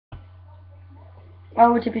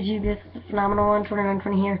Oh, what's up YouTube? This is Phenomenal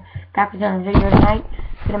 12920 here, back with another video tonight.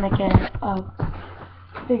 Gonna make a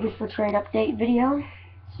biggest for trade update video.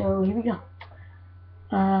 So here we go.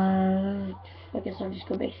 I guess I'll just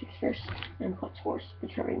go basics first, and Flex Force,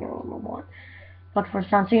 which I already know I'm gonna want. Flex Force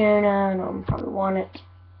John Cena, and I'll probably want it.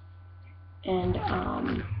 And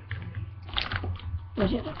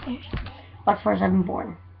what's the other thing? Flex Force I've been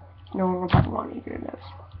born. No one will probably want either of those.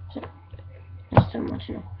 So just so much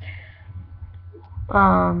to know.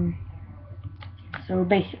 So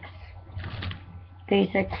basics.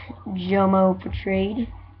 Basic Jomo for trade.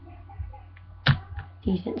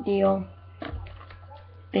 Decent deal.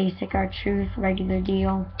 Basic R-Truth, regular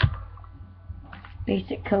deal.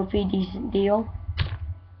 Basic Kofi, decent deal.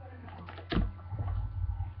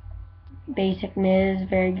 Basic Miz,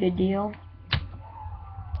 very good deal.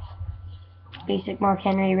 Basic Mark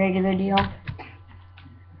Henry, regular deal.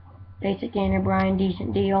 Basic Daniel Bryan,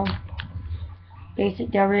 decent deal.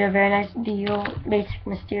 Basic Del Rio, very nice deal. Basic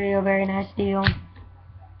Mysterio, very nice deal.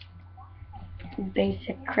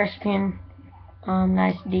 Basic Christian,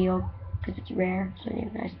 nice deal, because it's rare, so you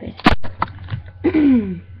have a nice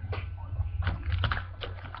basic.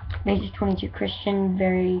 Basic 22 Christian,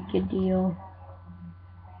 very good deal.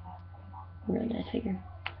 Really nice figure.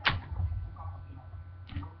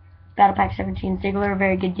 Battle Pack 17 Ziggler,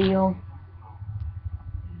 very good deal.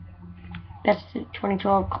 Best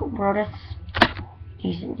 2012 Brodus,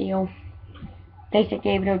 decent deal. Basic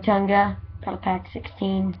David Otunga, Battle Pack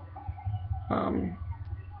 16.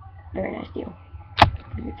 Very nice deal.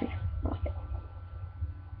 Pretty good figure. I like it.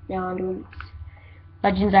 Now on to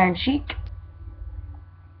Legends Iron Sheik.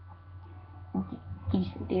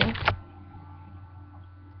 Decent deal.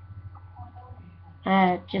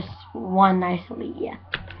 Just one nice elite, yeah.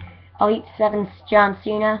 Elite 7 John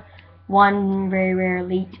Cena. One very rare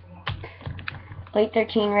elite. Elite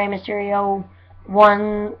 13 Rey Mysterio.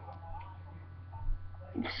 One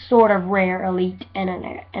sort of rare elite and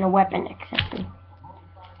a weapon accessory.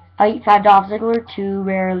 Elite 5 Dolph Ziggler, 2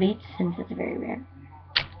 rare elites since it's very rare.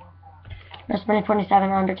 WrestleMania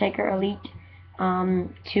 27 Undertaker elite,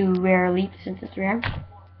 2 rare elites since it's rare.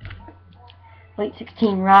 Elite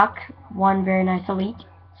 16 Rock, 1 very nice elite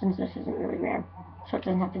since this isn't really rare, so it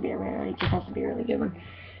doesn't have to be a rare elite, it just has to be a really good one.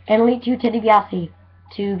 And Elite 2 Teddy DiBiase,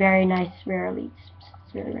 2 very nice rare elites since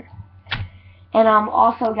it's really rare. And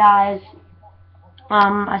also guys,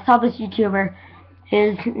 I saw this YouTuber.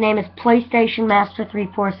 His name is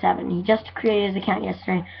Playstationmaster347. He just created his account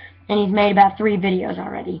yesterday, and he's made about 3 videos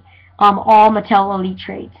already. All Mattel Elite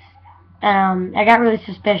trades. I got really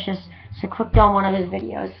suspicious, so clicked on one of his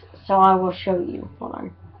videos. So I will show you. Hold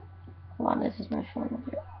on. This is my phone.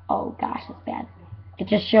 Oh gosh, that's bad. It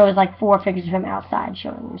just shows like 4 figures from outside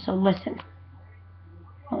showing them. So listen.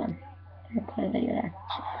 Hold on. I'm gonna play the video there.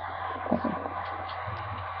 Listen.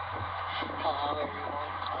 Hello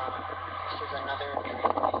everyone, this is another trade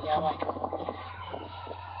video.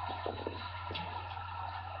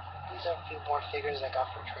 These are a few more figures I got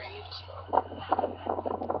for trades.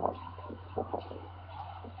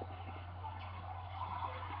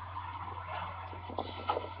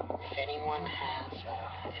 If anyone has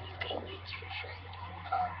any good elites for trade,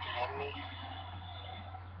 DM me.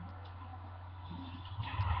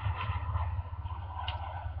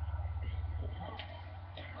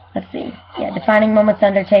 Let's see. Yeah, Defining Moments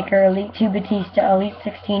Undertaker, Elite 2 Batista, Elite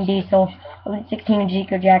 16 Diesel, Elite 16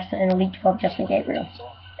 Ezekiel Jackson, and Elite 12 Justin Gabriel.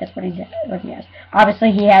 That's what he has.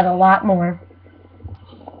 Obviously, he has a lot more.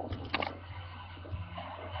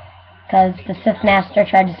 Because the Sith Master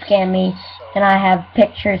tried to scam me, and I have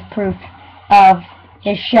pictures, proof of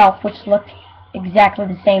his shelf, which looked exactly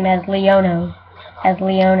the same as Leono.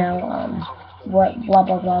 What, blah,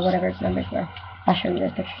 blah, blah, whatever its numbers were. I'll show you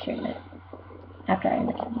those pictures here in a minute. After I end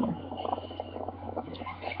the video.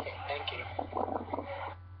 Thank you.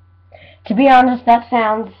 To be honest, that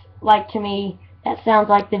sounds like the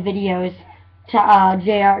videos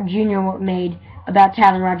JR Jr. made about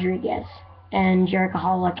Tyler Rodriguez and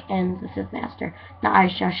Jerichoholic and the Sith Master. Now I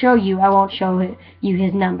shall show you. I won't show you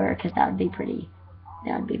his number because that would be bad. It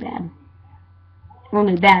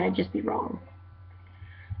wouldn't be bad, it'd just be wrong.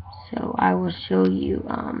 So I will show you.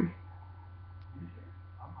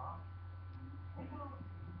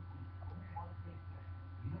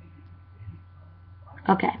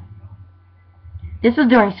 Okay. This was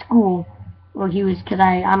during school. Well, because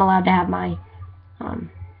I'm allowed to have my,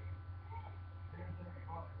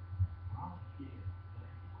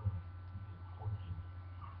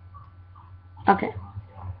 okay.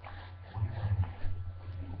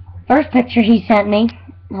 First picture he sent me.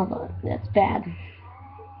 Hold on, that's bad.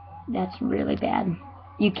 That's really bad.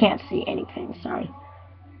 You can't see anything, sorry.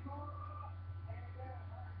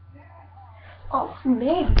 Oh,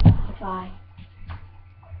 maybe if I...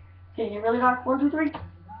 Okay, you really dark? 1, 2, 3.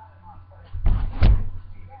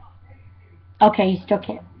 Okay, you still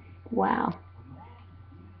can't. Wow.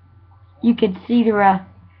 You could see the,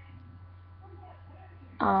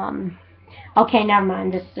 okay, never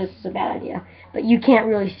mind. This is a bad idea. But you can't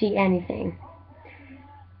really see anything.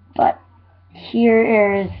 But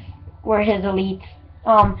here is where his elites.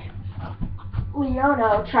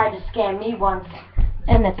 Leono tried to scam me once,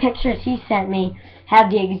 and the pictures he sent me had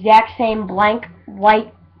the exact same blank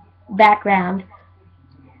white background,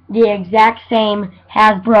 the exact same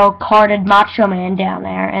Hasbro carded Macho Man down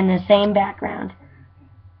there, and the same background.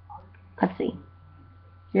 Let's see.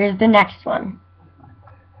 Here's the next one.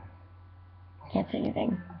 Can't see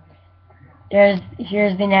anything.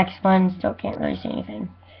 Here's the next one. Still can't really see anything.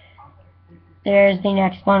 There's the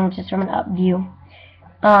next one, which is from an up view.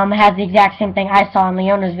 Has the exact same thing I saw in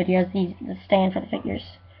Leona's videos, the stand for the figures.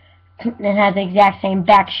 It has the exact same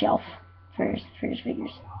back shelf for his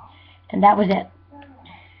figures. And that was it.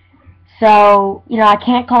 So, you know, I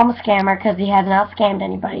can't call him a scammer because he has not scammed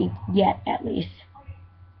anybody yet, at least.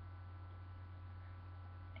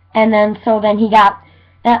 And then, he got,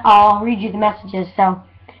 I'll read you the messages. So,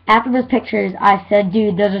 after those pictures, I said,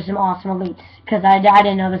 dude, those are some awesome elites. Because I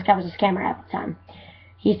didn't know this guy was a scammer at the time.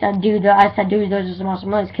 He said, dude, I said, dude, those are some awesome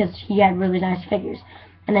elites, because he had really nice figures.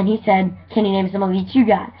 And then he said, can you name some elites you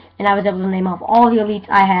got? And I was able to name off all the elites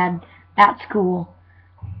I had at school.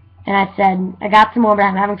 And I said, I got some more, but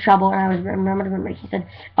I'm having trouble. And I was remember. He said,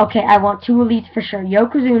 okay, I want 2 elites for sure,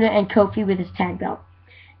 Yokozuna and Kofi with his tag belt.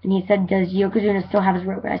 And he said, does Yokozuna still have his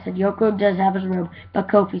robe? And I said, Yoko does have his robe, but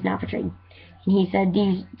Kofi's not for trade. And he said,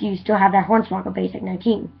 do you still have that Hornswoggle Basic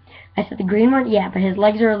 19? I said, the green one? Yeah, but his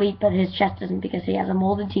legs are elite, but his chest isn't because he has a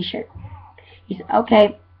molded t-shirt. He said,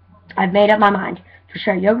 okay, I've made up my mind. For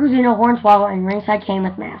sure, Yokozuna, Hornswoggle, and Ringside Kane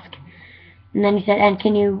with mask. And then he said,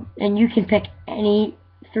 and you can pick any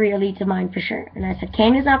 3 elites of mine for sure. And I said,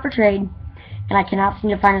 Kane is not for trade, and I cannot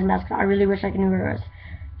seem to find his mask. I really wish I could know where it was.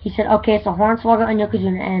 He said, okay, so Hornswoggle and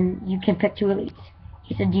Yokozuna, and you can pick 2 elites.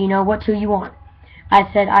 He said, do you know what 2 you want? I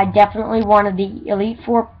said, I definitely wanted the Elite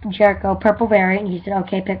 4 Jericho Purple Variant. And he said,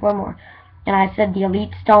 okay, pick one more. And I said, the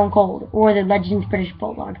Elite Stone Cold, or the Legends British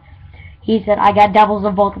Bulldog. He said, I got doubles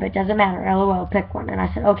of both of it. Doesn't matter. LOL, pick one. And I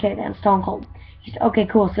said, okay then, Stone Cold. He said, okay,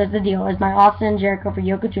 cool. So here's the deal. Is my Austin and Jericho for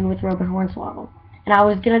Yokozuna with robe and Hornswoggle. And I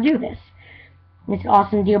was going to do this. And he said,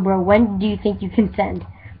 awesome deal, bro. When do you think you can send?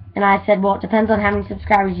 And I said, well, it depends on how many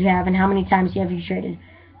subscribers you have and how many times you traded.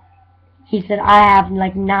 He said, I have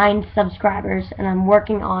like 9 subscribers, and I'm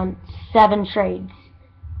working on 7 trades.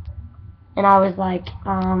 And I was like,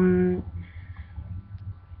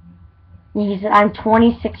 he said, I'm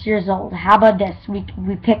 26 years old. How about this? We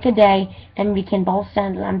pick a day, and we can both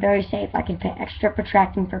send, and I'm very safe. I can pay extra for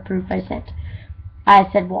tracking for proof I sent. I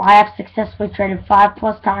said, well, I have successfully traded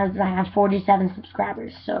 5+ times, and I have 47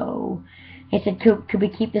 subscribers. So he said, could we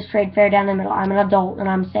keep this trade fair down the middle? I'm an adult, and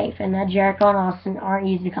I'm safe, and that Jericho and Austin aren't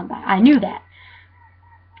easy to come by. I knew that.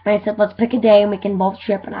 And I said, let's pick a day, and we can both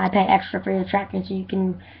trip, and I pay extra for your tracking so you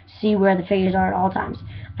can see where the figures are at all times.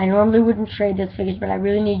 I normally wouldn't trade those figures, but I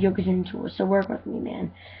really need Yokozuna tools, so work with me,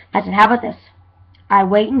 man. I said, how about this? I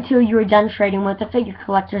wait until you are done trading with the Figure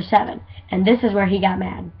Collector 7. And this is where he got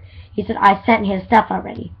mad. He said, I sent his stuff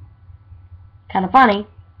already. Kind of funny,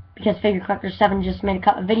 because Figure Collector 7 just made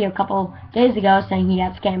a video a couple days ago saying he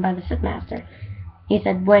got scammed by the Sith Master. He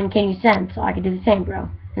said, when can you send so I can do the same, bro?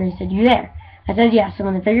 And he said, you there? I said, yeah, so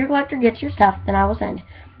when the Figure Collector gets your stuff, then I will send.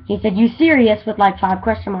 He said, you serious? With like 5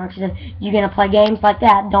 question marks. He said, you gonna play games like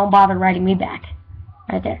that? Don't bother writing me back.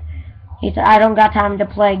 Right there. He said, I don't got time to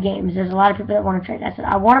play games. There's a lot of people that want to trade. I said,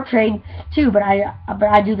 I want to trade too, but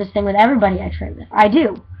I do this thing with everybody I trade with. I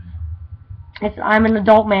do. I'm an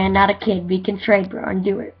adult man, not a kid. We can trade, bro, and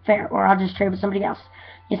do it fair, or I'll just trade with somebody else.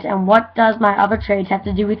 He said, and what does my other trades have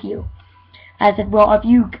to do with you? I said, well, if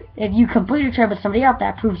you complete a trade with somebody else,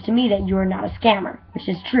 that proves to me that you are not a scammer, which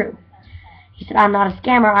is true. He said, I'm not a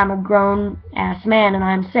scammer. I'm a grown-ass man, and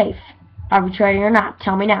I'm safe. Are we trading or not?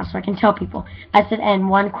 Tell me now so I can tell people. I said, and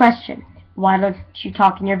one question. Why don't you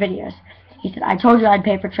talk in your videos? He said, I told you I'd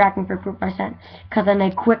pay for tracking for proof I sent, because I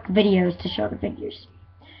make quick videos to show the figures.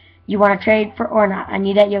 You want to trade for or not? I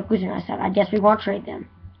need that Yokozuna. I said, I guess we won't trade them.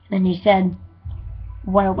 And he said,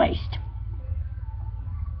 what a waste.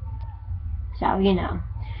 So, you know.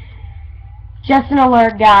 Just an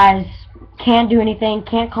alert, guys. Can't do anything.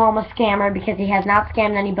 Can't call him a scammer because he has not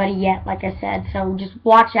scammed anybody yet, like I said. So just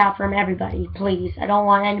watch out for him, everybody, please. I don't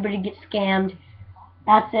want anybody to get scammed.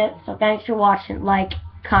 That's it. So thanks for watching. Like,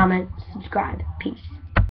 comment, subscribe. Peace.